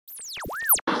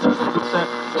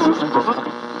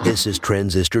This is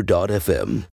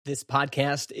Transistor.fm. This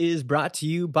podcast is brought to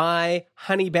you by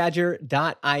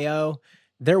honeybadger.io.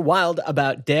 They're wild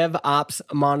about DevOps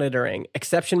monitoring,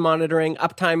 exception monitoring,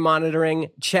 uptime monitoring,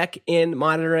 check-in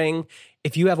monitoring.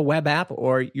 If you have a web app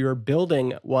or you're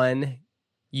building one,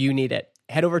 you need it.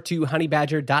 Head over to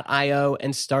honeybadger.io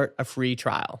and start a free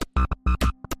trial.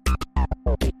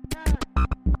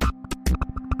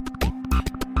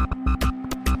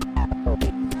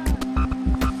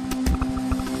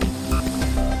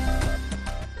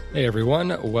 Hey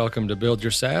everyone, welcome to Build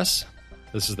Your SaaS.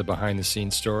 This is the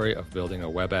behind-the-scenes story of building a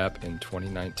web app in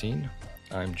 2019.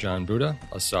 I'm John Buda,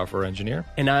 a software engineer.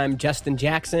 And I'm Justin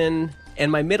Jackson, and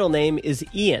my middle name is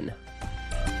Ian.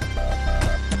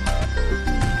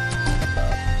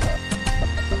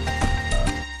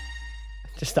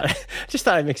 Just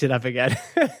thought I'd mix it up again.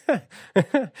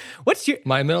 What's your...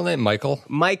 My middle name, Michael.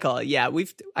 Michael, yeah.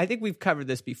 I think we've covered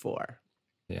this before.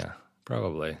 Yeah,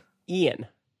 probably. Ian,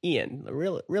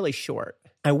 really short.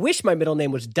 I wish my middle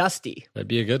name was Dusty. That'd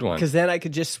be a good one. Because then I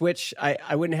could just switch.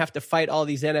 I wouldn't have to fight all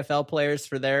these NFL players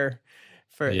for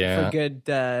good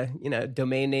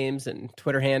domain names and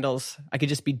Twitter handles. I could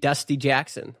just be Dusty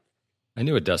Jackson. I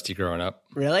knew a Dusty growing up.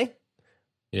 Really?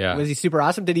 Yeah. Was he super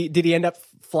awesome? Did he end up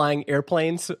flying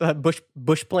airplanes,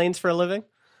 bush planes for a living?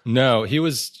 No, he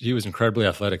was incredibly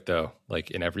athletic though. Like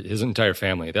his entire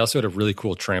family. They also had a really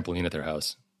cool trampoline at their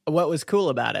house. What was cool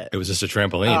about it? It was just a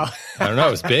trampoline. Oh. I don't know.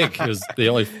 It was big. It was the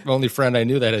only friend I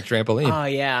knew that had a trampoline. Oh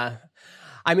yeah.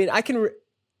 I mean, I can.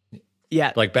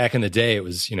 Yeah. Like back in the day, it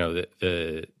was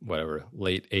the whatever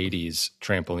late '80s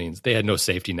trampolines. They had no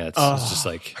safety nets. Oh. It was just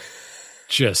like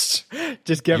just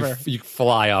give her. You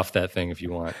fly off that thing if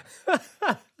you want.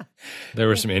 There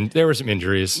were some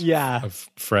injuries. Yeah. Of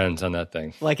friends on that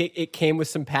thing. Like it came with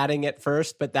some padding at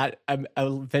first, but that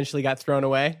eventually got thrown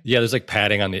away. Yeah, there's like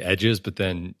padding on the edges, but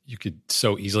then you could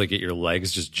so easily get your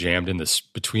legs just jammed in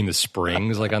between the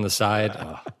springs, like on the side.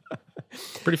 Oh.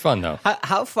 Pretty fun though.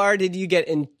 How far did you get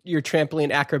in your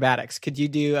trampoline acrobatics? Could you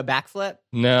do a backflip?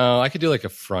 No, I could do like a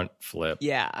front flip.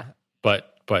 Yeah,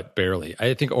 but barely.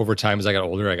 I think over time as I got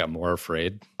older, I got more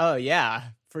afraid. Oh yeah,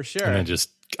 for sure. And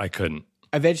I couldn't.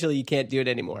 Eventually, you can't do it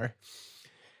anymore.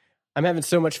 I'm having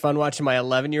so much fun watching my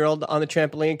 11-year-old on the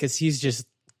trampoline because he's just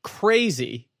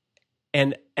crazy,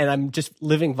 and I'm just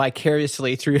living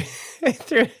vicariously through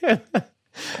him.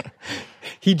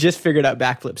 He just figured out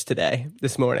backflips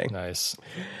this morning. Nice.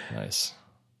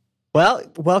 Well,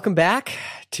 welcome back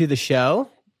to the show.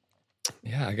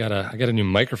 Yeah, I got a new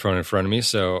microphone in front of me,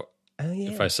 so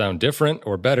if I sound different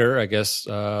or better, I guess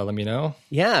let me know.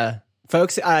 Yeah.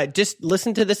 Folks, just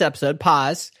listen to this episode,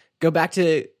 pause, go back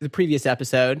to the previous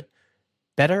episode.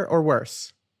 Better or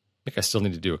worse? I think I still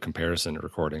need to do a comparison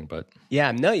recording, but...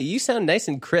 Yeah, no, you sound nice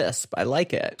and crisp. I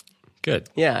like it. Good.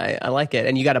 Yeah, I like it.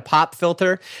 And you got a pop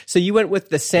filter. So you went with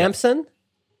the Samson? Yeah.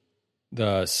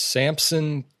 The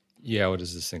Samson, what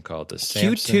is this thing called? The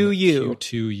Samson Q2U.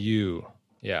 Q2U.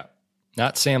 Yeah.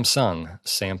 Not Samsung,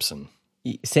 Samson.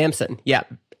 Samson, yeah.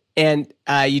 And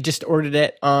you just ordered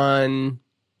it on...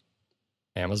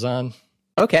 Amazon.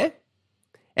 Okay.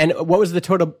 And what was the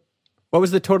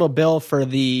total bill for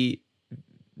the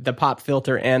pop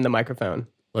filter and the microphone?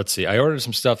 Let's see. I ordered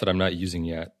some stuff that I'm not using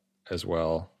yet as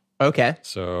well. Okay.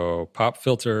 So pop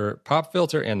filter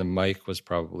and the mic was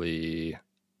probably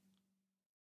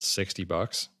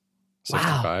 $60.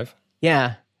 65. Wow.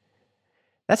 Yeah.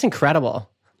 That's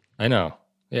incredible. I know.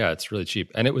 Yeah, it's really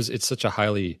cheap. And it's such a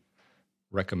highly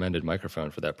recommended microphone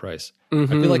for that price.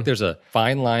 Mm-hmm. I feel like there's a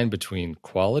fine line between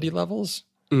quality levels,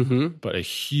 but a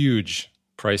huge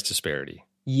price disparity.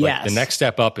 Yes. Like the next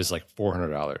step up is like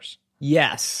 $400.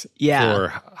 Yes. Yeah.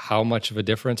 For how much of a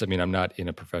difference? I mean, I'm not in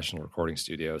a professional recording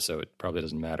studio, so it probably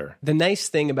doesn't matter. The nice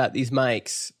thing about these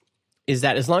mics is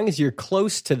that as long as you're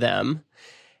close to them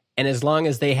and as long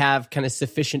as they have kind of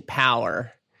sufficient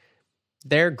power,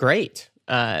 they're great.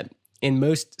 In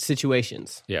most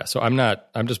situations. Yeah, so I'm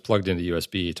just plugged into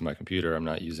USB to my computer. I'm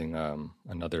not using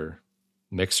another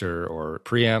mixer or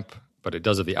preamp, but it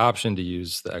does have the option to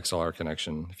use the XLR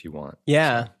connection if you want.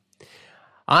 Yeah.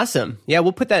 Awesome. Yeah,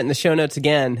 we'll put that in the show notes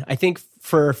again. I think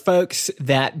for folks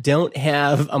that don't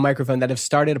have a microphone, that have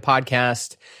started a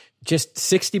podcast, just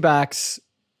 $60,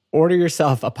 order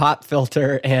yourself a pop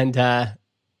filter and a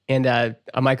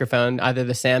microphone, either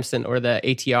the Samson or the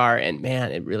ATR, and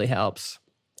man, it really helps.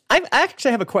 I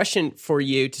actually have a question for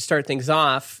you to start things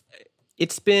off.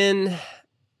 It's been,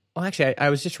 I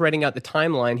was just writing out the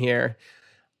timeline here.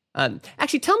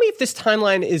 Actually, tell me if this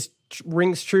timeline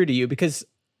rings true to you, because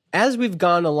as we've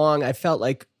gone along, I felt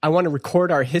like I want to record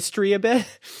our history a bit.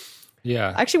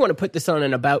 Yeah. I actually want to put this on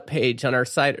an about page on our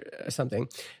site or something.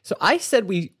 So I said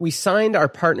we signed our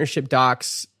partnership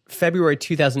docs February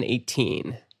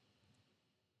 2018. Does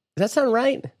that sound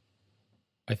right?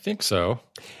 I think so.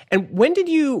 And when did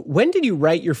you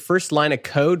write your first line of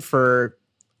code for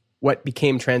what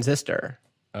became Transistor?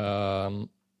 Let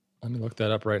me look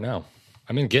that up right now.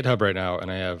 I'm in GitHub right now,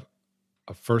 and I have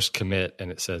a first commit,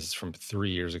 and it says it's from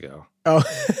 3 years ago. Oh,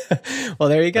 well,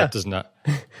 there you go. That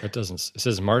doesn't, it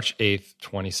says March 8th,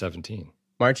 2017.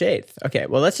 March 8th. Okay,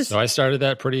 well, let's just... So I started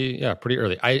that pretty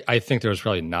early. I think there was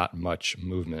probably not much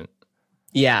movement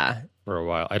for a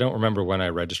while. I don't remember when I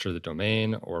registered the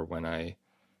domain or when I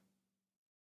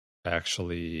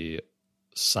actually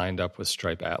signed up with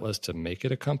Stripe Atlas to make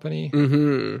it a company.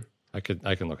 Mm-hmm. I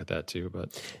can look at that too,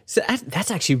 but... So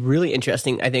that's actually really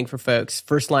interesting, I think, for folks.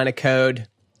 First line of code,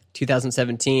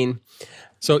 2017.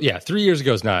 So yeah, 3 years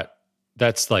ago is not...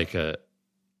 That's like an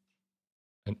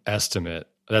estimate.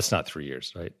 That's not 3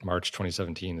 years, right? March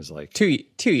 2017 is like 2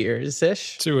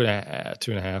 years-ish. Two and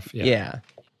a half.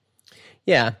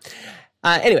 Yeah.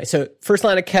 Anyway, so first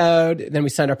line of code, then we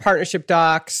signed our partnership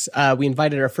docs. We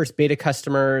invited our first beta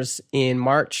customers in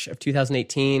March of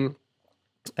 2018.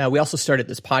 We also started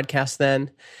this podcast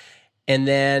then. And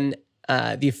then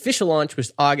the official launch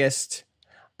was August.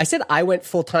 I said I went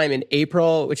full-time in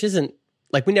April, which isn't,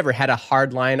 like, we never had a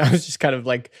hard line. I was just kind of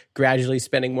like gradually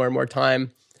spending more and more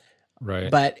time. Right.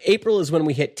 But April is when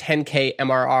we hit 10K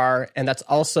MRR, and that's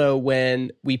also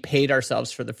when we paid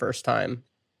ourselves for the first time.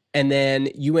 And then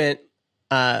you went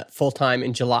full-time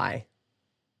in July.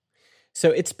 So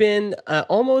it's been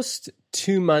almost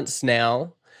 2 months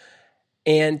now,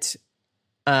 and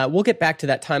we'll get back to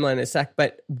that timeline in a sec.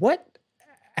 But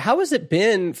how has it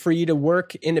been for you to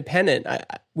work independent?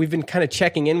 We've been kind of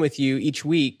checking in with you each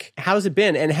week. How's it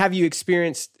been? And have you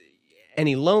experienced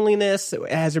any loneliness?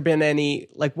 Has there been any,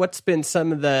 like, what's been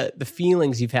some of the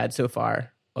feelings you've had so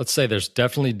far? Let's say there's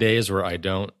definitely days where I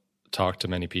don't talk to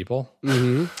many people.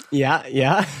 Mm-hmm.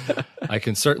 Yeah. I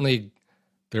can certainly,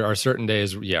 there are certain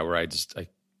days, where I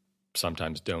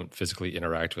sometimes don't physically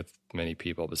interact with many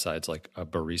people besides like a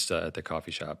barista at the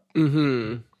coffee shop.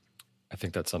 Mm-hmm. I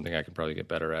think that's something I could probably get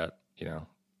better at,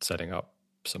 setting up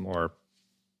some more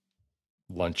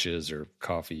lunches or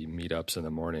coffee meetups in the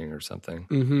morning or something.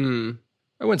 Mm-hmm.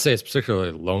 I wouldn't say it's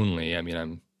particularly lonely. I mean,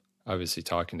 I'm obviously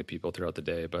talking to people throughout the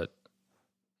day, but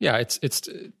yeah, it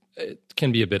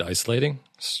can be a bit isolating,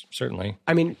 certainly.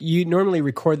 I mean, you normally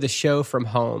record the show from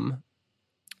home.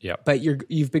 Yeah. But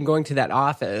you've been going to that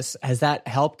office. Has that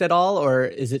helped at all, or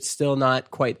is it still not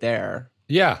quite there?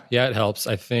 Yeah, it helps.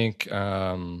 I think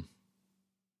I'm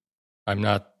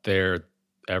not there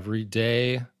every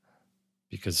day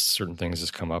because certain things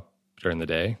just come up during the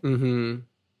day. Mm-hmm.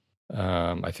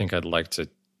 I think I'd like to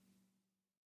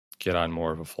get on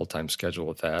more of a full-time schedule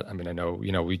with that. I mean, I know,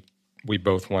 we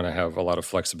both want to have a lot of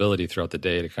flexibility throughout the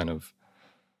day to kind of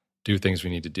do things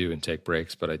we need to do and take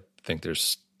breaks, but I think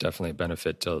there's definitely a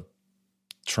benefit to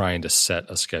trying to set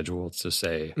a schedule to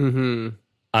say, mm-hmm.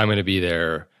 I'm going to be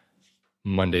there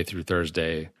Monday through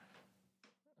Thursday,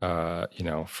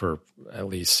 for at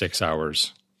least 6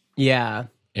 hours. Yeah.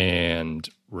 And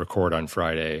record on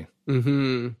Friday.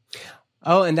 Mm-hmm.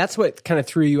 Oh, and that's what kind of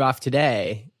threw you off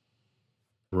today.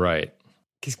 Right.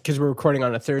 Because we're recording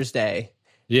on a Thursday.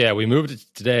 Yeah, we moved it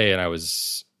today, and I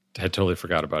had totally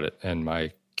forgot about it, and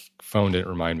my phone didn't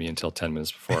remind me until 10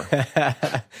 minutes before.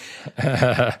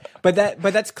 But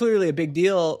that's clearly a big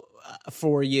deal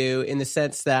for you in the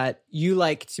sense that you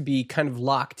like to be kind of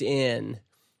locked in.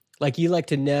 Like, you like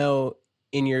to know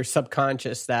in your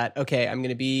subconscious that, okay, I'm going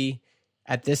to be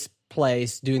at this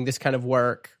place doing this kind of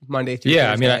work Monday through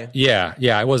Thursday. I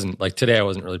mean, I wasn't, like, today I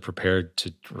wasn't really prepared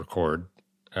to record.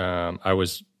 I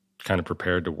was kind of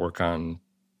prepared to work on,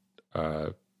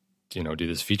 do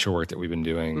this feature work that we've been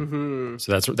doing. Mm-hmm.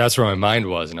 So that's where my mind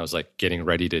was. And I was like getting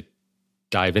ready to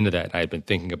dive into that. And I had been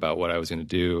thinking about what I was going to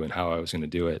do and how I was going to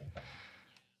do it.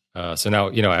 So now,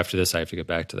 after this, I have to get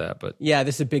back to that. But yeah,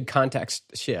 this is a big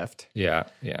context shift. Yeah.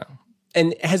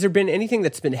 And has there been anything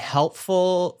that's been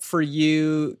helpful for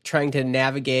you trying to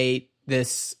navigate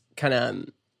this kind of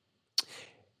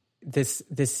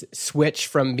this switch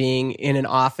from being in an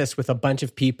office with a bunch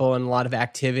of people and a lot of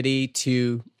activity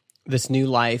to this new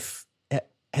life?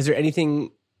 Has there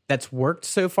anything that's worked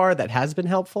so far that has been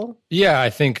helpful? Yeah, I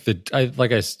think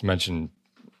like I mentioned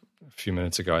a few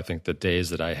minutes ago, I think the days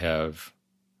that I have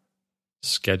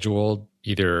scheduled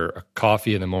either a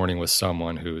coffee in the morning with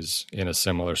someone who's in a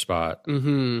similar spot,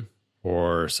 mm-hmm.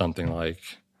 or something like,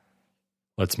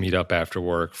 let's meet up after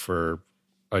work for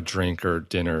a drink or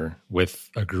dinner with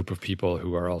a group of people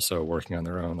who are also working on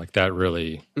their own. Like, that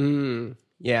really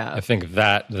Yeah. I think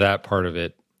that part of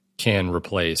it can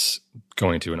replace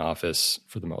going to an office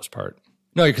for the most part.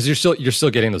 No, because you're still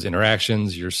getting those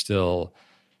interactions. You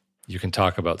can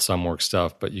talk about some work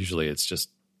stuff, but usually it's just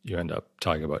you end up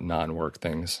talking about non-work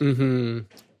things. Mm-hmm.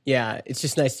 Yeah, it's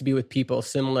just nice to be with people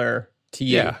similar to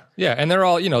you. Yeah, and they're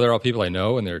all people I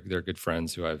know, and they're good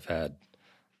friends who I've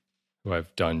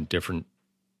done different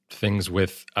things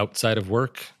with outside of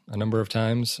work a number of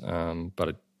times,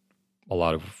 but a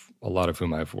lot of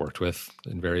whom I've worked with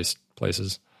in various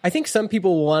places. I think some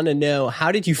people want to know,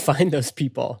 how did you find those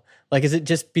people? Like, is it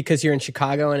just because you're in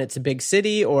Chicago and it's a big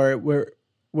city, or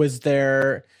was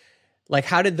there, like,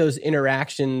 how did those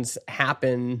interactions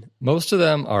happen? Most of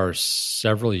them are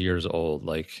several years old.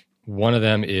 Like one of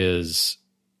them is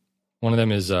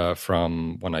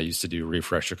from when I used to do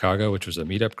Refresh Chicago, which was a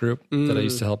meetup group that I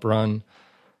used to help run.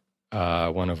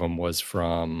 One of them was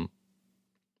from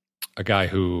a guy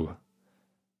who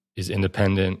is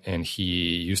independent, and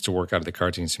he used to work out of the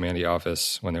Cartoons Humanity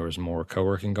office when there was more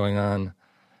co-working going on.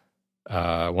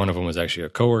 One of them was actually a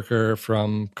coworker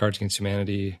from Cartoons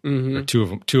Humanity, or two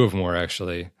of them were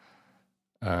actually.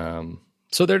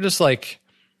 So they're just like,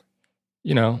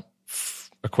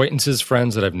 acquaintances,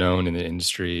 friends that I've known in the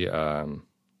industry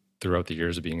throughout the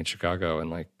years of being in Chicago, and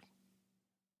like,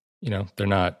 they're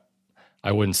not.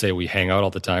 I wouldn't say we hang out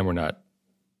all the time. We're not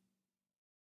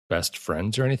best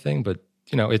friends or anything, but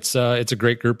it's a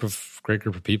great group of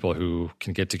people who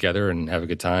can get together and have a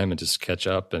good time and just catch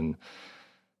up and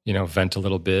vent a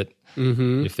little bit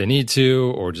if they need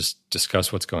to, or just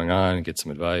discuss what's going on and get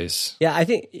some advice. Yeah, I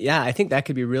think that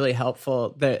could be really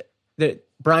helpful. That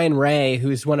Brian Ray,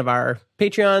 who's one of our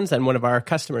Patreons and one of our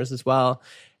customers as well,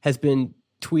 has been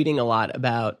tweeting a lot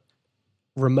about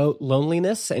remote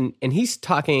loneliness, and he's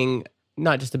talking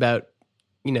not just about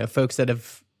folks that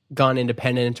have gone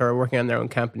independent or are working on their own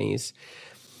companies,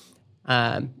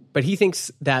 but he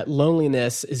thinks that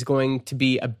loneliness is going to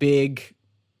be a big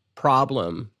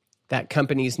problem that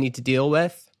companies need to deal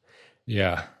with.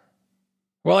 Yeah.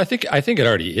 Well, I think it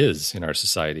already is in our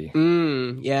society.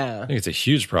 Yeah. I think it's a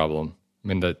huge problem. I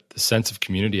mean, the sense of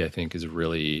community, I think, is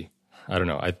really, I don't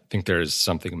know. I think there's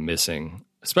something missing,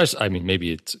 especially, I mean,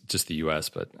 maybe it's just the US,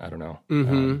 but I don't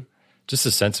know. Just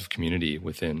a sense of community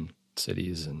within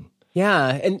cities. And yeah.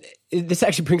 And this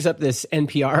actually brings up this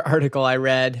NPR article I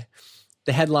read.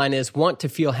 The headline is, "Want to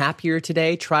feel happier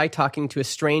today? Try talking to a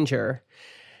stranger."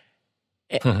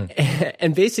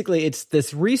 And basically it's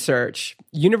this research,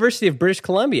 University of British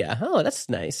Columbia. Oh, that's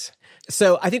nice.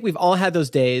 So I think we've all had those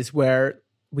days where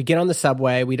we get on the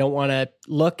subway, we don't want to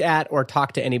look at or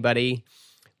talk to anybody.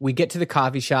 We get to the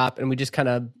coffee shop and we just kind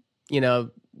of,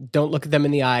 don't look at them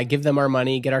in the eye, give them our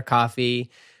money, get our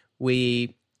coffee.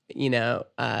 We,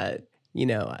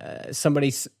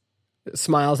 somebody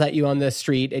smiles at you on the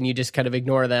street and you just kind of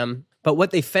ignore them. But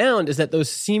what they found is that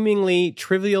those seemingly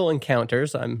trivial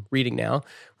encounters, I'm reading now,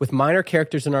 with minor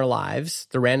characters in our lives,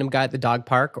 the random guy at the dog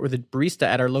park or the barista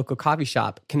at our local coffee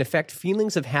shop, can affect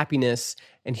feelings of happiness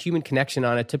and human connection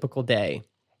on a typical day.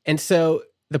 And so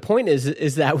the point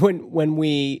is that when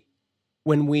we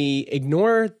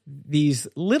ignore these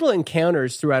little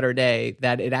encounters throughout our day,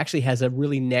 that it actually has a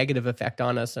really negative effect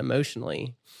on us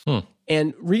emotionally.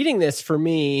 And reading this, for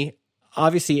me,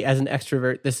 obviously as an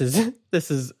extrovert, this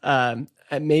is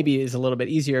maybe is a little bit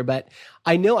easier, but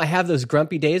I know I have those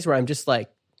grumpy days where I'm just like,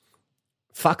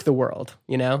 fuck the world,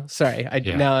 Sorry,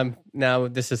 now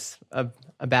this is a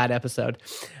bad episode,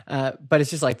 but it's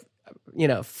just like,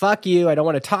 fuck you. I don't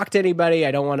want to talk to anybody.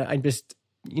 I don't want to. I'm just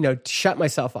shut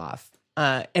myself off.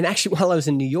 And actually, while I was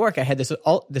in New York, I had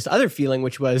this other feeling,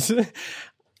 which was,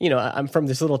 I'm from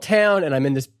this little town and I'm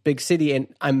in this big city,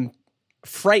 and I'm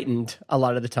frightened a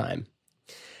lot of the time.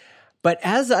 But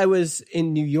as I was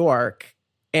in New York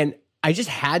and I just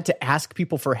had to ask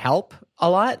people for help a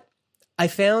lot, I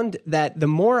found that the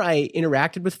more I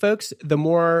interacted with folks, the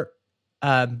more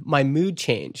my mood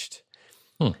changed.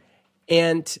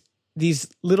 And these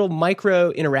little micro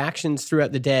interactions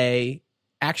throughout the day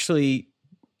actually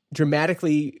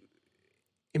dramatically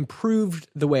improved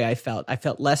the way I felt. I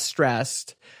felt less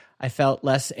stressed. I felt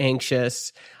less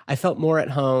anxious. I felt more at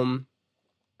home.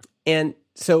 And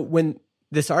so when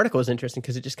this article is interesting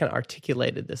because it just kind of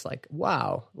articulated this, like,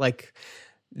 wow, like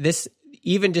this,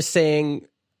 even just saying,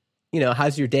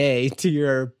 how's your day to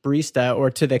your barista or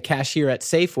to the cashier at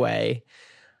Safeway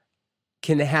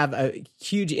can have a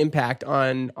huge impact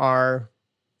on our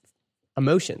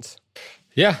emotions.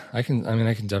 Yeah, I can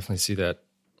definitely see that.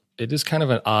 It is kind of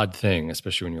an odd thing,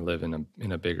 especially when you live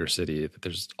in a bigger city, that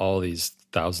there's all these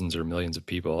thousands or millions of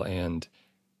people, and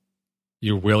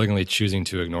you're willingly choosing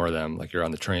to ignore them. Like you're on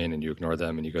the train and you ignore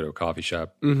them, and you go to a coffee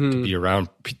shop Mm-hmm.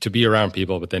 to be around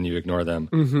people, but then you ignore them.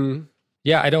 Mm-hmm.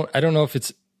 Yeah, I don't know if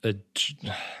it's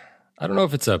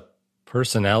a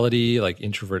personality, like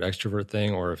introvert extrovert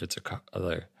thing, or if it's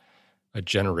a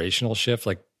generational shift.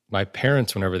 Like my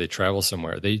parents, whenever they travel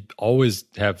somewhere, they always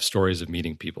have stories of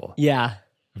meeting people, Yeah.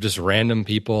 of just random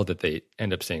people that they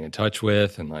end up staying in touch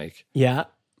with, Yeah.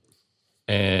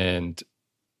 and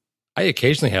I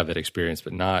occasionally have that experience,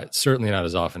 but certainly not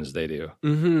as often as they do.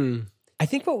 Mm-hmm. I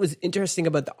think what was interesting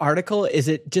about the article is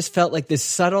it just felt like this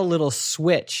subtle little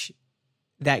switch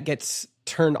that gets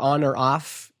turned on or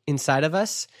off inside of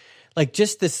us. Like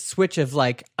just this switch of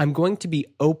like, I'm going to be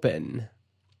open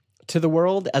to the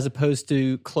world as opposed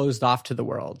to closed off to the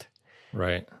world.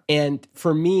 Right. And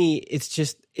for me,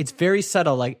 it's very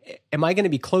subtle. Like, am I going to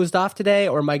be closed off today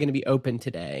or am I going to be open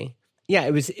today? Yeah,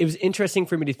 it was interesting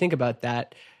for me to think about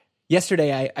that.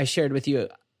 Yesterday, I shared with you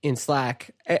in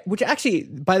Slack, which actually,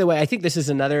 by the way, I think this is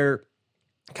another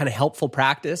kind of helpful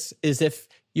practice, is if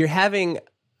you're having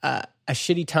a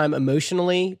shitty time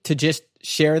emotionally, to just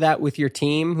share that with your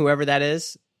team, whoever that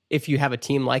is, if you have a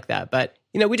team like that. But,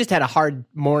 we just had a hard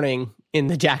morning in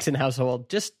the Jackson household.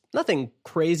 Just nothing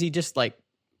crazy, just like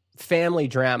family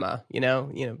drama,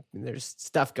 there's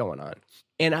stuff going on.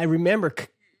 And I remember,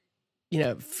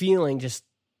 feeling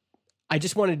I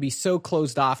just wanted to be so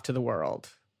closed off to the world.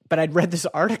 But I'd read this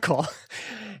article.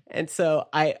 And so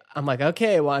I'm like,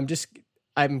 okay, well, I'm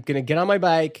going to get on my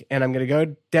bike and I'm going to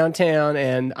go downtown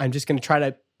and I'm just going to try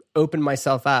to open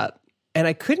myself up. And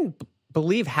I couldn't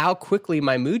believe how quickly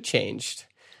my mood changed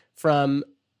from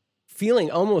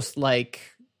feeling almost like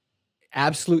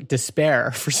absolute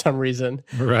despair for some reason.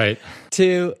 Right.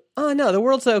 To, oh no, the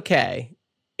world's okay.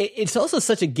 It's also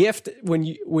such a gift when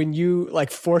you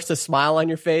like force a smile on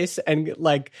your face and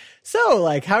like, so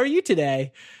like, how are you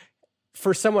today?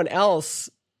 For someone else,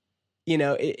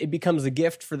 it becomes a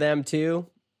gift for them too.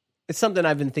 It's something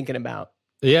I've been thinking about.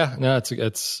 Yeah, no,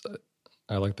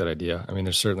 I like that idea. I mean,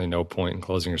 there's certainly no point in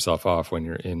closing yourself off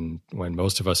when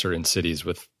most of us are in cities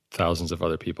with thousands of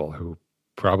other people who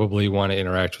probably want to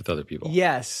interact with other people.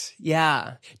 Yes.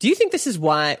 Yeah. Do you think this is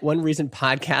one reason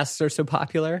podcasts are so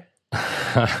popular?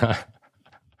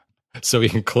 So we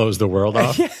can close the world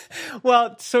off? Yeah.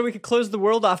 Well, so we could close the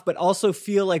world off, but also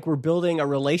feel like we're building a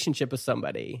relationship with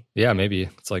somebody. Yeah, maybe.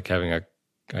 It's like having a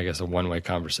one-way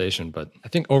conversation. But I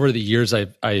think over the years,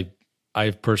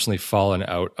 I've personally fallen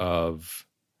out of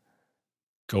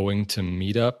going to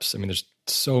meetups. I mean, there's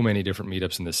so many different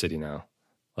meetups in the city now,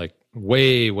 like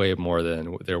way, way more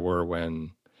than there were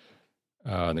when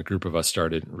the group of us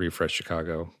started Refresh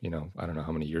Chicago. I don't know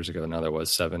how many years ago now that was,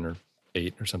 7 or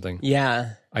 8 or something.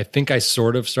 Yeah. I think I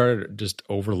sort of started just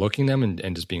overlooking them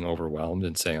and just being overwhelmed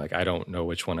and saying like, I don't know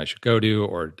which one I should go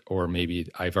to, or maybe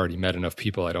I've already met enough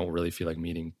people. I don't really feel like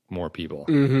meeting more people.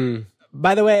 Mm-hmm.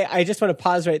 By the way, I just want to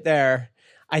pause right there.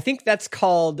 I think that's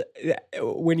called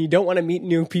when you don't want to meet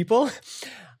new people.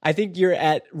 I think you're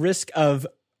at risk of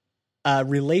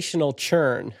relational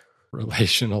churn.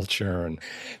 Relational churn.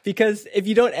 Because if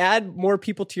you don't add more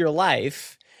people to your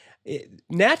life,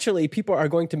 naturally people are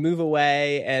going to move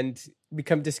away and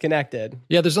become disconnected.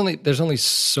 Yeah, there's only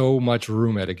so much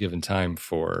room at a given time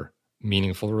for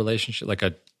meaningful relationship, like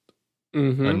a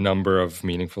number of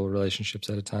meaningful relationships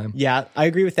at a time. Yeah, I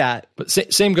agree with that. But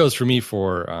same goes for me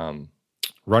for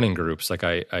running groups. Like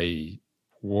I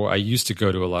used to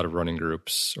go to a lot of running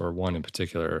groups, or one in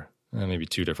particular, maybe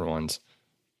 2 different ones,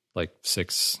 like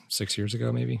 6 years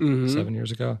ago, maybe 7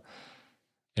 years ago.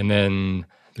 And then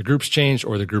the groups changed,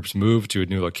 or the groups moved to a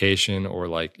new location, or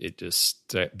like it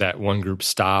just, that one group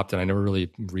stopped and I never really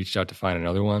reached out to find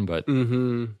another one. But,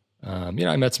 I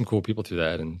met some cool people through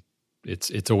that, and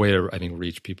it's a way to, I think,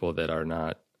 reach people that are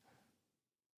not,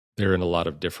 they're in a lot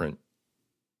of different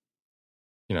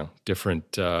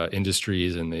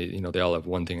industries, and they all have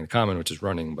one thing in common, which is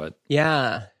running. But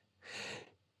yeah,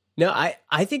 no,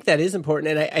 I think that is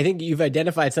important. And I think you've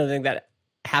identified something that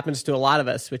happens to a lot of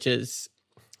us, which is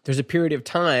there's a period of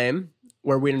time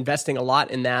where we're investing a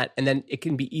lot in that, and then it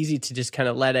can be easy to just kind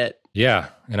of let it. Yeah.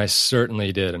 And I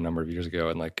certainly did a number of years ago.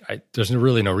 And like, there's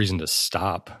really no reason to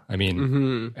stop. I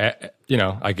mean,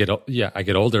 I get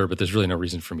older, but there's really no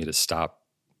reason for me to stop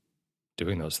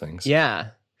doing those things. Yeah.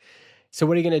 So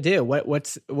what are you going to do?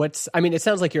 What's, I mean, it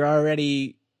sounds like you're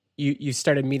already, you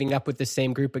started meeting up with the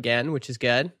same group again, which is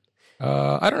good.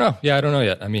 I don't know. Yeah, I don't know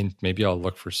yet. I mean, maybe I'll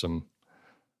look for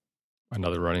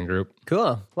another running group.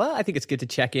 Cool. Well, I think it's good to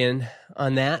check in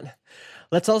on that.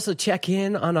 Let's also check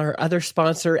in on our other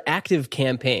sponsor, Active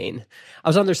Campaign. I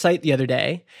was on their site the other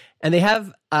day, And they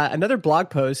have another blog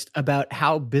post about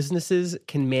how businesses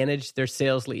can manage their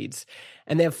sales leads.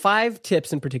 And they have 5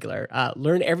 tips in particular.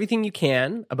 Learn everything you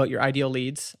can about your ideal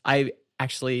leads. I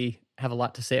actually have a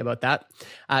lot to say about that.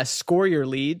 Score your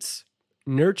leads.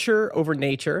 Nurture over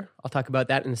nature. I'll talk about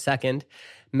that in a second.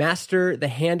 Master the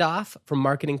handoff from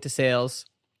marketing to sales.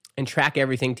 And track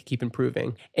everything to keep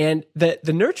improving. And the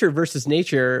nurture versus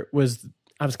nature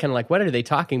I was kind of like, what are they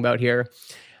talking about here?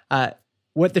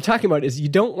 What they're talking about is you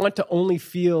don't want to only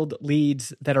field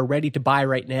leads that are ready to buy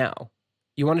right now.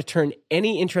 You want to turn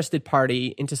any interested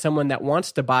party into someone that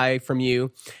wants to buy from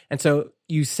you. And so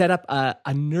you set up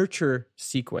a nurture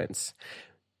sequence,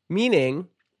 meaning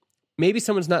maybe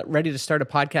someone's not ready to start a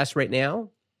podcast right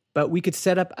now, but we could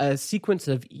set up a sequence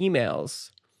of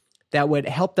emails that would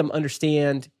help them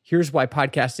understand, here's why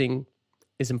podcasting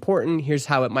is important. Here's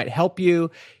how it might help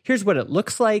you. Here's what it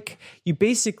looks like. You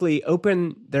basically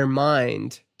open their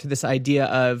mind to this idea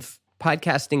of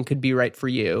podcasting could be right for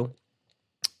you.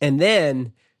 And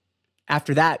then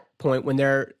after that point, when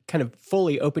they're kind of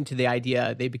fully open to the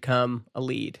idea, they become a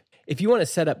lead. If you want to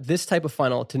set up this type of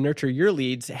funnel to nurture your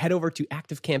leads, head over to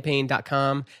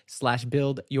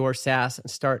activecampaign.com/buildyoursas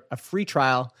and start a free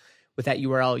trial. With that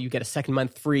URL, you get a second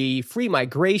month free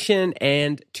migration,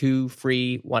 and 2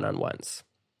 free one-on-ones.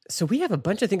 So we have a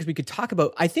bunch of things we could talk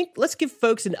about. I think let's give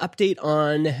folks an update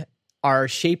on our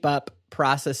Shape Up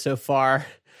process so far.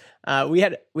 We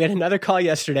had another call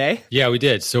yesterday. Yeah, we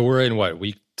did. So we're in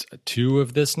week 2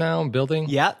 of this now, building?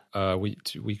 Yeah.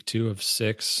 Week 2 of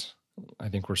 6. I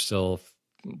think we're still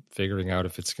figuring out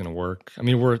if it's going to work. I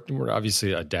mean, we're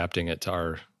obviously adapting it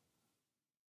to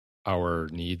our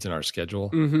needs and our schedule.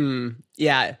 Mm-hmm.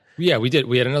 Yeah. Yeah, we did.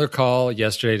 We had another call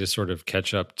yesterday to sort of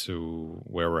catch up to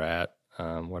where we're at,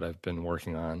 what I've been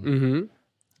working on. Mm-hmm.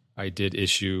 I did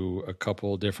issue a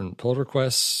couple different pull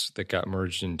requests that got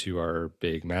merged into our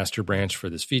big master branch for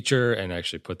this feature, and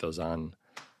actually put those on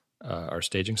our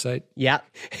staging site. Yeah.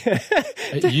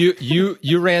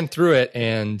 you ran through it,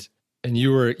 and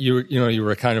you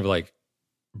were kind of like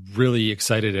really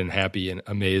excited and happy and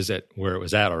amazed at where it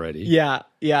was at already. Yeah.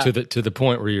 Yeah. To the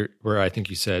point where I think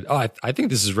you said, "Oh, I think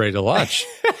this is ready to launch."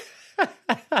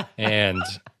 And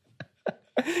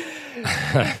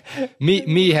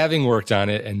me having worked on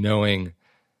it and knowing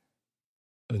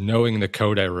the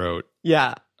code I wrote,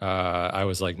 yeah, I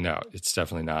was like, no, it's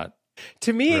definitely not.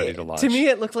 To me,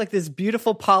 it looked like this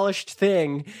beautiful polished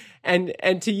thing, and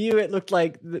to you, it looked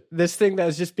like this thing that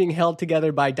was just being held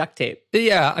together by duct tape.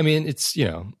 Yeah, I mean, it's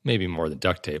maybe more than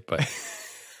duct tape, but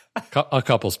a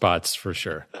couple spots for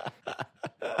sure.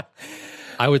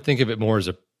 I would think of it more as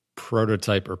a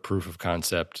prototype or proof of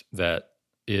concept that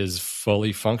is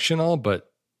fully functional,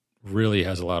 but really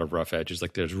has a lot of rough edges.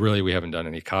 Like we haven't done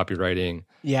any copywriting.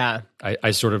 Yeah.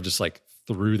 I sort of just like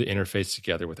threw the interface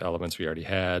together with elements we already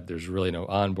had. There's really no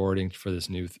onboarding for this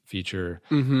new feature.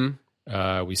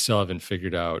 Mm-hmm. We still haven't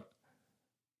figured out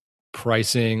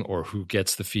pricing or who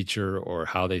gets the feature or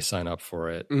how they sign up for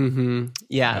it. Mm-hmm.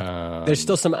 Yeah. There's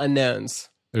still some unknowns.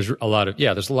 There's a lot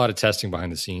of testing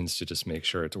behind the scenes to just make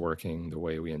sure it's working the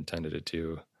way we intended it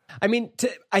to. I mean,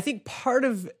 I think part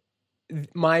of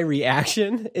my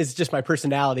reaction is just my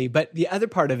personality, but the other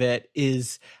part of it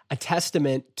is a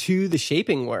testament to the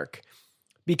shaping work,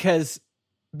 because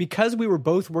we were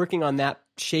both working on that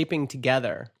shaping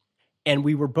together, and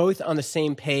we were both on the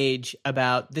same page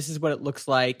about this is what it looks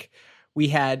like. We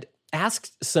had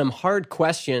asked some hard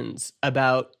questions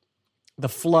about the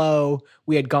flow.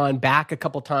 We had gone back a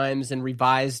couple times and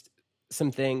revised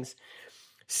some things.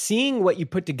 Seeing what you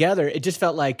put together, it just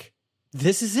felt like,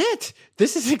 this is it.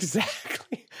 This is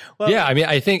exactly. Well, yeah, I mean,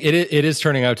 I think it is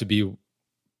turning out to be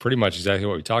pretty much exactly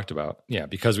what we talked about. Yeah,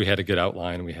 because we had a good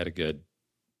outline, we had a good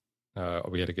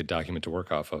document to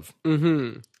work off of.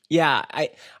 Mm-hmm. Yeah,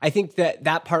 I think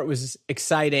that part was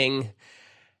exciting,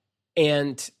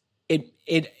 and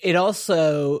it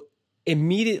also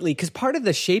immediately, because part of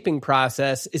the shaping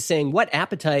process is saying what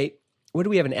do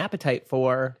we have an appetite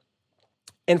for,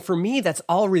 and for me, that's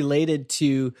all related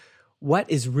to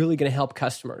what is really going to help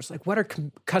customers. Like, what are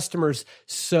customers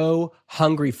so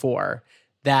hungry for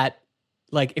that,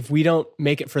 like, if we don't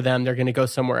make it for them, they're going to go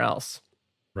somewhere else.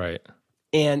 Right.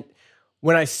 And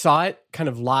when I saw it kind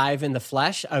of live in the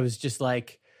flesh, I was just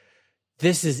like,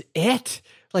 this is it.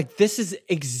 Like, this is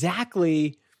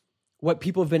exactly what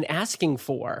people have been asking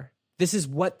for. This is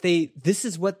what they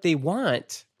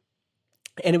want.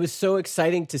 And it was so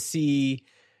exciting to see,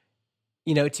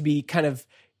 to be kind of,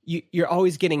 you're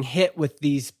always getting hit with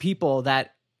these people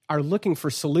that are looking for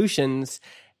solutions.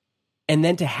 And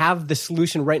then to have the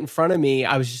solution right in front of me,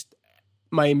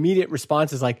 my immediate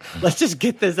response is like, let's just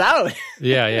get this out.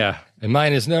 Yeah. And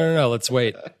mine is no, let's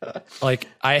wait. Like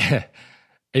I'm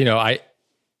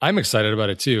excited about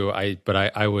it too. But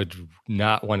I would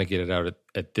not want to get it out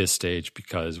at this stage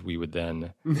because we would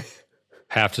then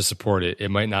have to support it. It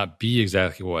might not be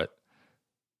exactly what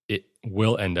it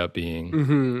will end up being.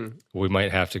 Mm-hmm. We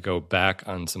might have to go back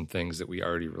on some things that we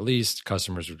already released.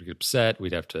 Customers would get upset.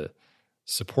 We'd have to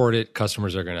support it.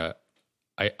 Customers are gonna.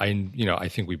 I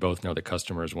think we both know that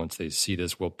customers, once they see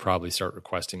this, will probably start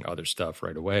requesting other stuff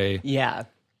right away. Yeah,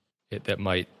 that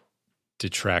might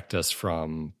detract us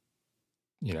from,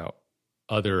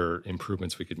 other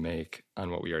improvements we could make on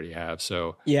what we already have.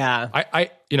 So yeah, I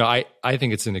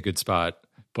think it's in a good spot,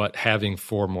 but having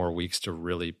 4 more weeks to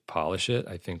really polish it,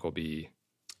 I think will be,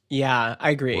 I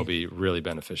agree. Will be really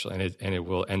beneficial, and it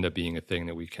will end up being a thing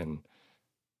that we can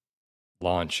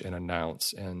launch and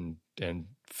announce and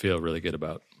feel really good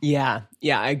about. Yeah,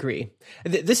 I agree.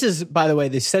 This is, by the way,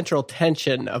 the central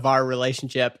tension of our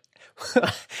relationship,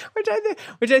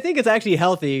 which I think is actually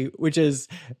healthy, which is,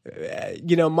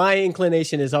 my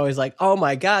inclination is always like, oh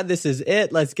my God, this is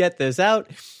it. Let's get this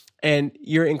out. And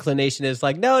your inclination is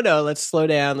like, no, let's slow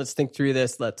down. Let's think through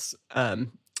this. I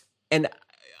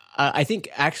think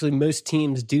actually most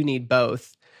teams do need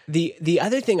both. The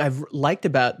other thing I've liked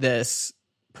about this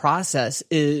process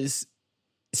is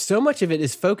so much of it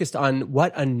is focused on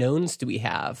what unknowns do we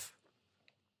have.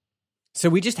 So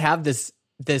we just have this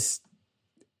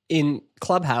in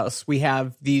Clubhouse, we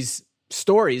have these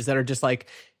stories that are just like,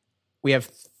 we have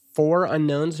 4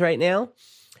 unknowns right now.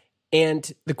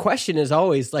 And the question is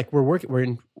always like, we're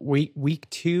in week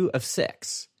 2 of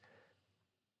 6.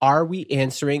 Are we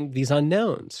answering these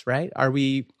unknowns, right?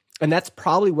 And that's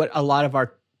probably what a lot of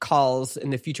our calls in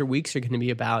the future weeks are going to be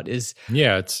about is,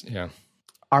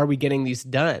 are we getting these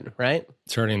done, right?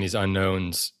 Turning these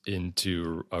unknowns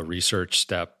into a research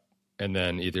step and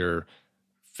then either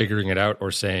figuring it out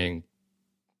or saying,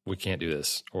 we can't do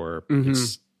this, or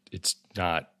it's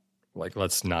not, like,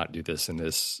 let's not do this in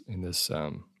this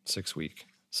 6-week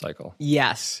cycle.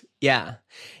 Yes. Yeah.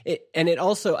 It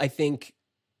also, I think,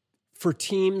 for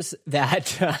teams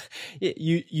that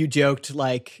you joked,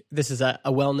 like, this is a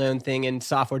well-known thing in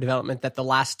software development that the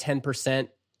last 10%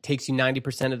 takes you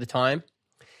 90% of the time.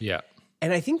 Yeah.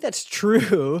 And I think that's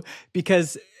true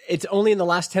because it's only in the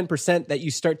last 10% that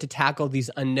you start to tackle these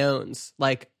unknowns.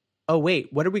 Like, oh,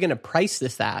 wait, what are we going to price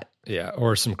this at? Yeah.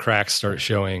 Or some cracks start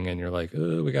showing and you're like,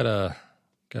 oh, we gotta,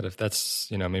 if that's,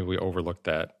 maybe we overlooked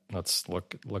that. Let's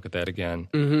look at that again.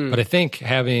 Mm-hmm. But I think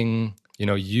having,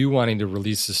 you wanting to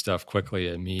release this stuff quickly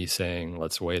and me saying,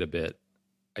 let's wait a bit.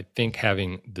 I think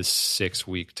having the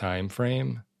 6-week time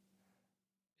frame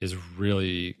is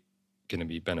really going to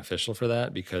be beneficial for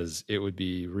that, because it would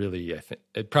be really,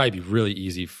 it'd probably be really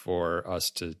easy for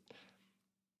us to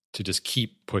just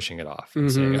keep pushing it off and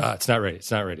saying, it's not ready.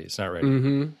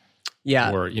 Mm-hmm.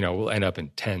 Yeah. Or, we'll end up in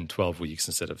 10, 12 weeks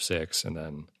instead of 6. And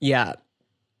then. Yeah.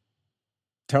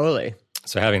 Totally.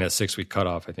 So having that 6-week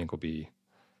cutoff, I think, will be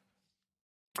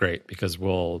great, because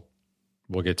we'll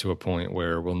get to a point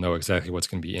where we'll know exactly what's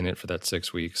going to be in it for that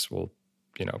 6 weeks. We'll,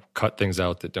 cut things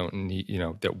out that don't need,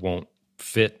 that won't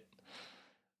fit.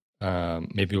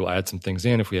 Maybe we'll add some things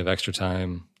in if we have extra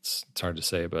time. It's hard to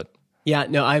say, but yeah,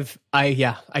 no, I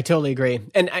totally agree.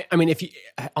 And I mean, if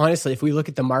we look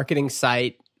at the marketing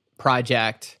site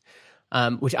project,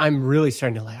 which I'm really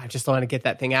starting to like, I just want to get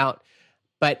that thing out,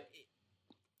 but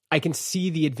I can see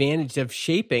the advantage of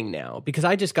shaping now because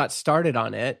I just got started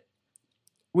on it,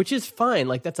 which is fine.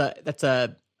 Like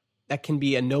that can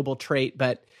be a noble trait,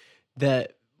 but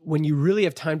when you really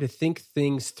have time to think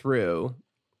things through,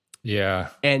 yeah,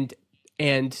 and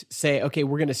say, okay,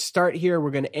 we're going to start here,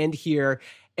 we're going to end here,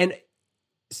 and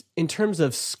in terms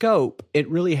of scope, it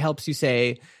really helps you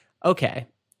say, okay,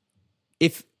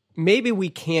 if maybe we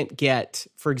can't get,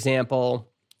 for example,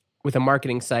 with a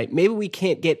marketing site, maybe we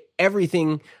can't get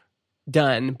everything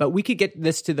done, but we could get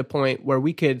this to the point where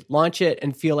we could launch it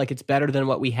and feel like it's better than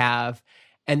what we have,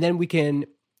 and then we can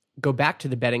go back to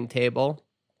the betting table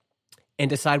and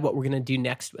decide what we're going to do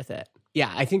next with it.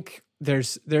 Yeah, I think there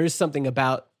is something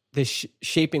about this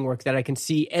shaping work that I can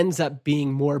see ends up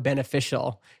being more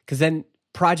beneficial, because then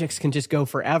projects can just go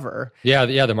forever. Yeah.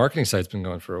 The marketing site's been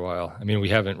going for a while. I mean, we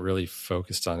haven't really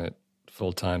focused on it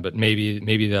full time, but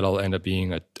maybe that'll end up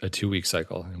being a 2-week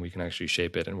cycle, and we can actually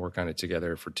shape it and work on it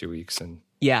together for 2 weeks and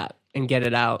get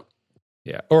it out.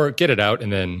 Yeah, or get it out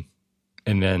and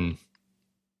then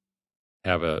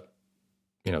have a,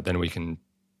 then we can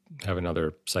have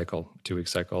another cycle, 2-week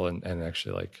cycle, and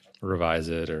actually like revise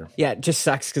it. Or yeah, it just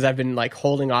sucks because I've been like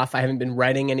holding off. I haven't been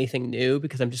writing anything new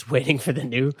because I'm just waiting for the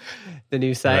new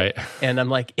site, right. And I'm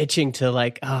like itching to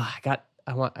like, oh,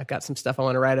 I've got some stuff I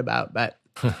want to write about. But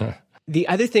the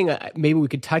other thing maybe we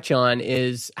could touch on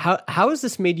is how has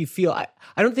this made you feel? I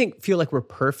don't feel like we're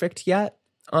perfect yet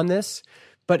on this,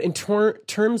 but in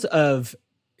terms of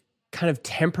kind of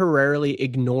temporarily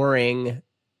ignoring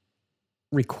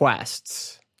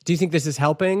requests, do you think this is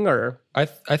helping? Or I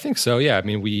think so. Yeah. I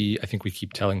mean, I think we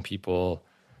keep telling people,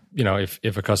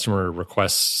 if a customer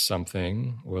requests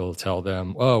something, we'll tell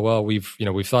them, oh, well, we've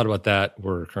thought about that.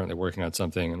 We're currently working on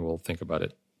something, and we'll think about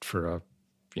it for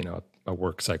a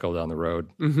work cycle down the road.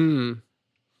 Mm-hmm.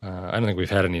 I don't think we've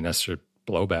had any necessary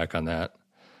blowback on that.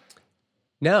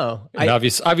 No, and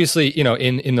obviously,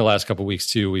 in the last couple of weeks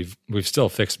too, we've still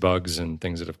fixed bugs and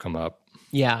things that have come up.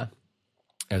 Yeah.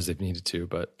 As they've needed to,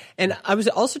 and I was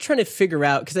also trying to figure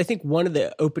out, because I think one of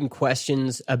the open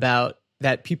questions about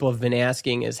that people have been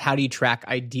asking is, how do you track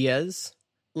ideas?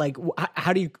 Like,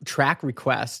 how do you track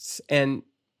requests? And,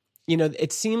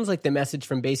 it seems like the message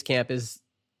from Basecamp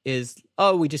is,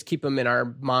 oh, we just keep them in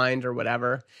our mind or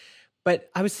whatever. But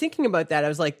I was thinking about that. I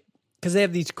was like, because they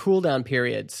have these cool down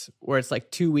periods where it's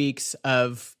like 2 weeks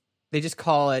of, they just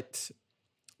call it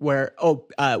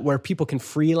where people can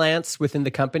freelance within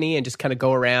the company and just kind of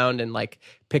go around and like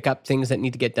pick up things that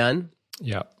need to get done.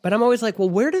 Yeah. But I'm always like, well,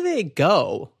 where do they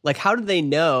go? Like, how do they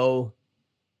know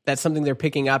that something they're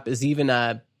picking up is even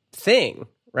a thing,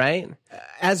 right?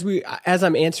 As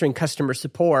I'm answering customer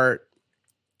support,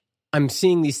 I'm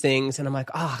seeing these things and I'm like,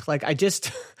 I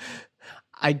just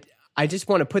want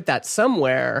to put that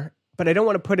somewhere, but I don't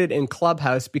want to put it in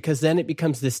Clubhouse because then it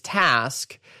becomes this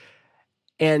task.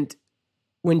 And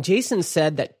when Jason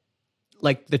said that,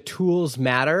 like, the tools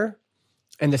matter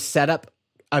and the setup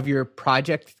of your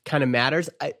project kind of matters,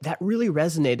 that really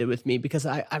resonated with me, because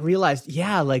I realized,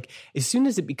 like, as soon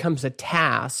as it becomes a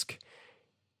task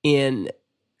in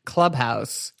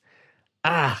Clubhouse,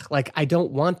 like, I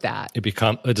don't want that.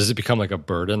 Does it become like a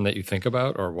burden that you think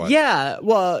about, or what? Yeah.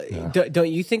 Well,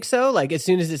 don't you think so? Like, as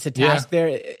soon as it's a task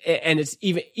there, and it's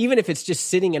even if it's just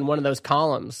sitting in one of those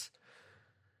columns,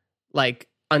 like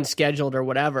unscheduled or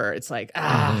whatever, it's like,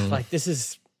 like, this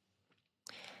is.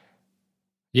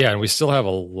 Yeah, and we still have a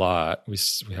lot. We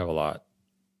have a lot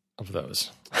of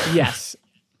those. Yes,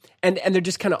 and they're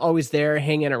just kind of always there,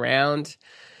 hanging around.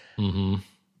 Mm-hmm.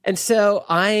 And so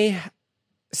I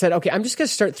said, okay, I'm just going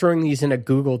to start throwing these in a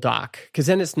Google Doc, because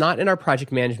then it's not in our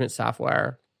project management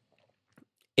software.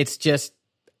 It's just,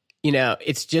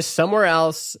 it's just somewhere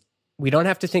else. We don't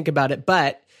have to think about it.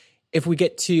 But if we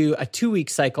get to a 2-week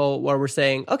cycle where we're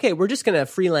saying, okay, we're just going to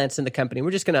freelance in the company,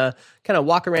 we're just going to kind of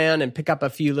walk around and pick up a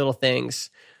few little things,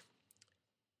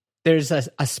 there's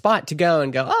a spot to go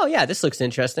and go, oh yeah, this looks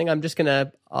interesting. I'm just going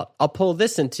to, I'll pull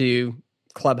this into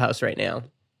Clubhouse right now.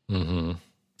 Mm-hmm.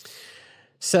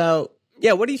 So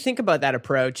yeah, what do you think about that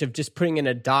approach of just putting in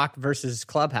a doc versus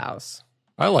Clubhouse?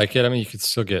 I like it. I mean, you could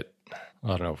still get, I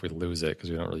don't know if we lose it because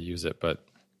we don't really use it, but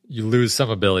you lose some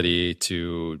ability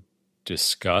to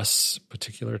discuss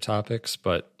particular topics.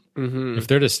 But if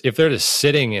they're just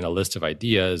sitting in a list of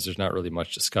ideas, there's not really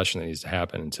much discussion that needs to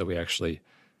happen until we actually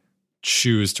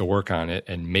choose to work on it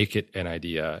and make it an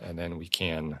idea, and then we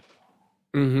can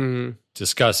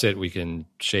discuss it, we can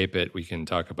shape it, we can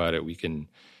talk about it, we can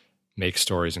make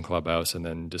stories in Clubhouse and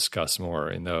then discuss more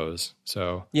in those.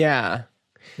 So yeah,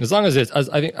 as long as it's,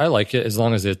 I think I like it, as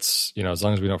long as it's, as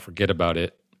long as we don't forget about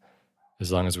it,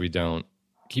 as long as we don't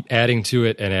keep adding to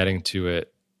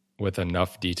it with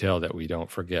enough detail that we don't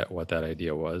forget what that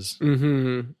idea was.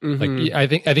 Like, I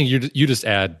think you just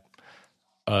add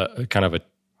a kind of a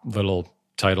little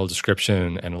title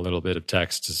description and a little bit of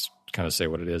text to kind of say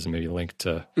what it is, and maybe link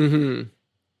to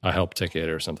a help ticket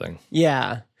or something.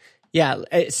 Yeah.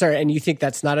 Sorry, and you think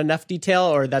that's not enough detail,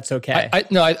 or that's okay? I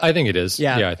think it is.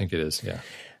 Yeah, I think it is.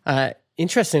 Yeah.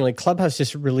 Interestingly, Clubhouse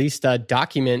just released a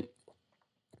document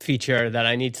feature that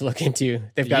I need to look into.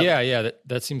 They've got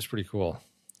that seems pretty cool.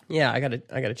 Yeah, I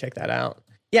gotta check that out.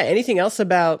 Yeah. Anything else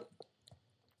about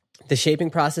the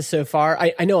shaping process so far?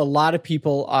 I know a lot of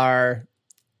people are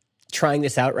trying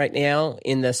this out right now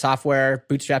in the software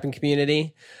bootstrapping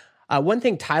community. One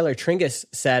thing Tyler Tringus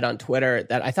said on Twitter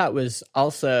that I thought was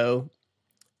also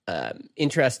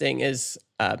interesting is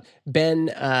Ben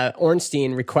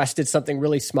Ornstein requested something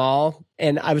really small,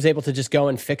 and I was able to just go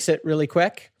and fix it really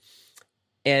quick.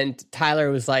 And Tyler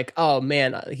was like, oh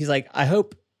man, he's like, I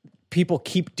hope people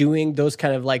keep doing those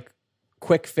kind of like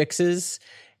quick fixes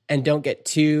and don't get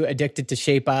too addicted to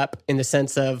Shape Up, in the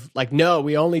sense of like, no,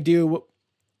 we only do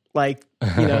like,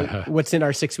 what's in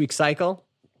our 6-week cycle.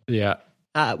 Yeah.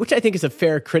 Which I think is a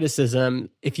fair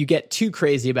criticism. If you get too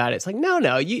crazy about it, it's like,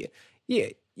 no, you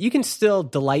can still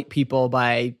delight people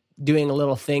by doing a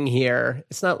little thing here.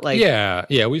 It's not like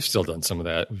yeah, we've still done some of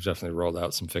that. We've definitely rolled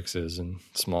out some fixes and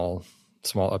small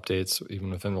updates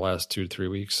even within the last 2 to 3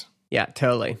 weeks. Yeah,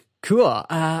 totally. Cool.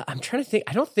 I'm trying to think.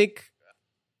 I don't think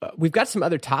we've got some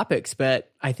other topics,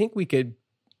 but I think we could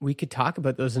talk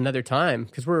about those another time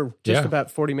because we're just about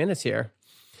 40 minutes here.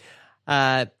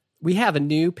 We have a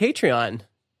new Patreon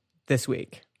this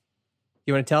week.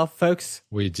 You want to tell folks?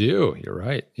 We do. You're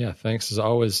right. Yeah. Thanks as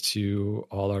always to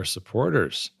all our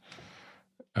supporters.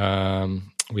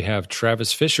 We have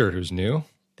Travis Fisher, who's new.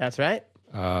 That's right.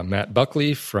 Matt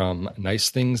Buckley from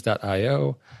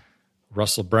nicethings.io.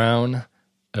 Russell Brown,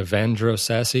 Evandro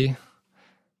Sassi,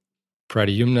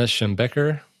 Pradyumna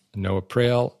Schembecker, Noah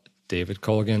Prale, David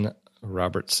Colgan,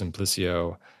 Robert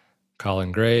Simplicio,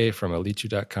 Colin Gray from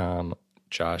Alichu.com,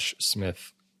 Josh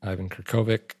Smith, Ivan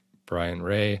Kirkovic, Brian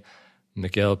Ray,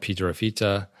 Miguel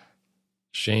Piedrafita,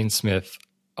 Shane Smith,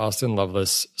 Austin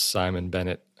Lovelace, Simon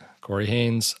Bennett, Corey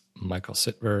Haynes, Michael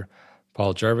Sitver,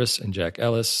 Paul Jarvis, and Jack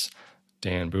Ellis,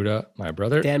 Dan Buddha, my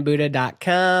brother,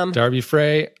 danbuddha.com, Darby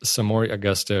Frey, Samori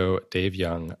Augusto, Dave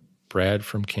Young, Brad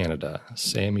from Canada,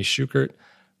 Sammy Schukert,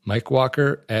 Mike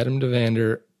Walker, Adam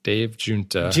Devander, Dave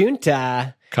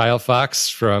Junta, Kyle Fox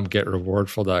from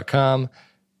GetRewardful.com,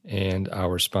 and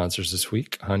our sponsors this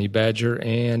week, Honey Badger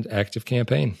and Active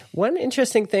Campaign. One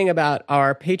interesting thing about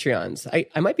our Patreons, I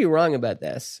might be wrong about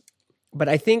this, but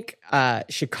I think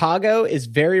Chicago is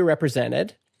very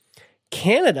represented,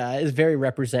 Canada is very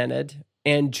represented,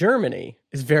 and Germany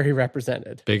is very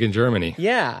represented. Big in Germany.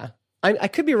 Yeah. I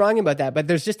could be wrong about that, but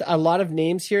there's just a lot of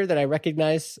names here that I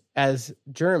recognize as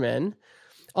German.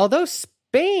 Although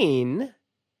Spain,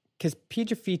 because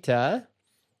Piedrafita,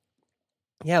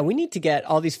 we need to get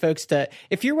all these folks to,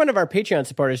 if you're one of our Patreon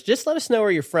supporters, just let us know where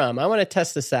you're from. I want to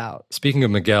test this out. Speaking of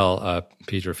Miguel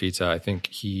Piedrafita, I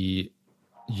think you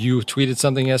tweeted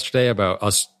something yesterday about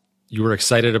us. You were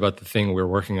excited about the thing we were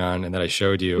working on and that I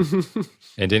showed you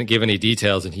and didn't give any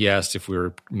details. And he asked if we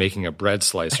were making a bread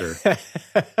slicer,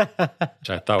 which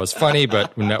I thought was funny,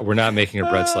 but we're not making a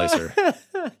bread slicer.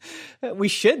 We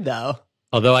should, though.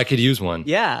 Although I could use one.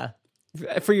 Yeah.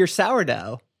 For your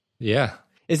sourdough. Yeah.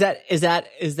 Is that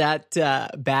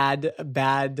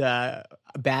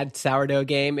bad sourdough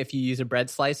game if you use a bread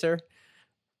slicer?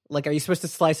 Like, are you supposed to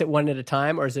slice it one at a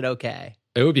time or is it okay?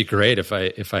 It would be great if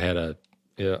I had a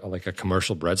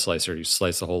commercial bread slicer. You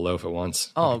slice the whole loaf at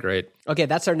once. That'd be great. Okay,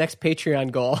 that's our next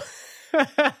Patreon goal.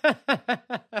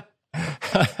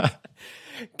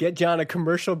 Get John a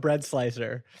commercial bread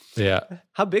slicer. Yeah.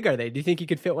 How big are they? Do you think you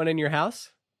could fit one in your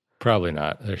house? Probably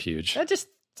not. They're huge. Just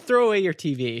throw away your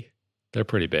TV. They're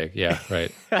pretty big. Yeah,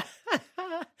 right.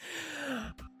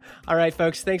 All right,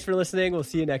 folks. Thanks for listening. We'll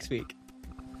see you next week.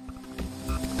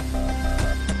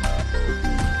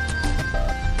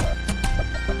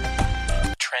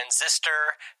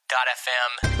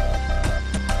 Transistor.fm.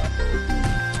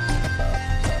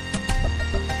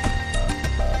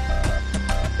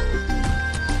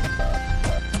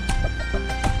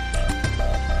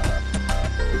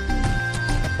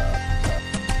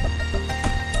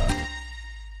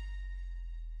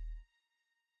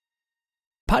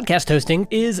 Podcast hosting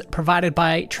is provided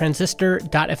by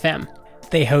Transistor.fm.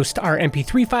 They host our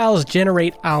MP3 files,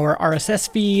 generate our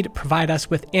RSS feed, provide us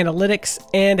with analytics,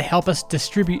 and help us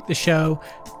distribute the show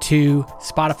to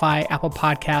Spotify, Apple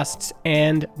Podcasts,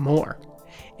 and more.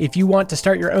 If you want to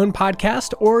start your own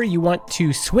podcast or you want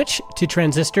to switch to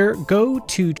Transistor, go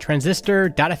to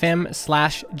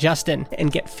transistor.fm/Justin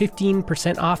and get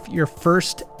 15% off your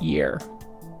first year.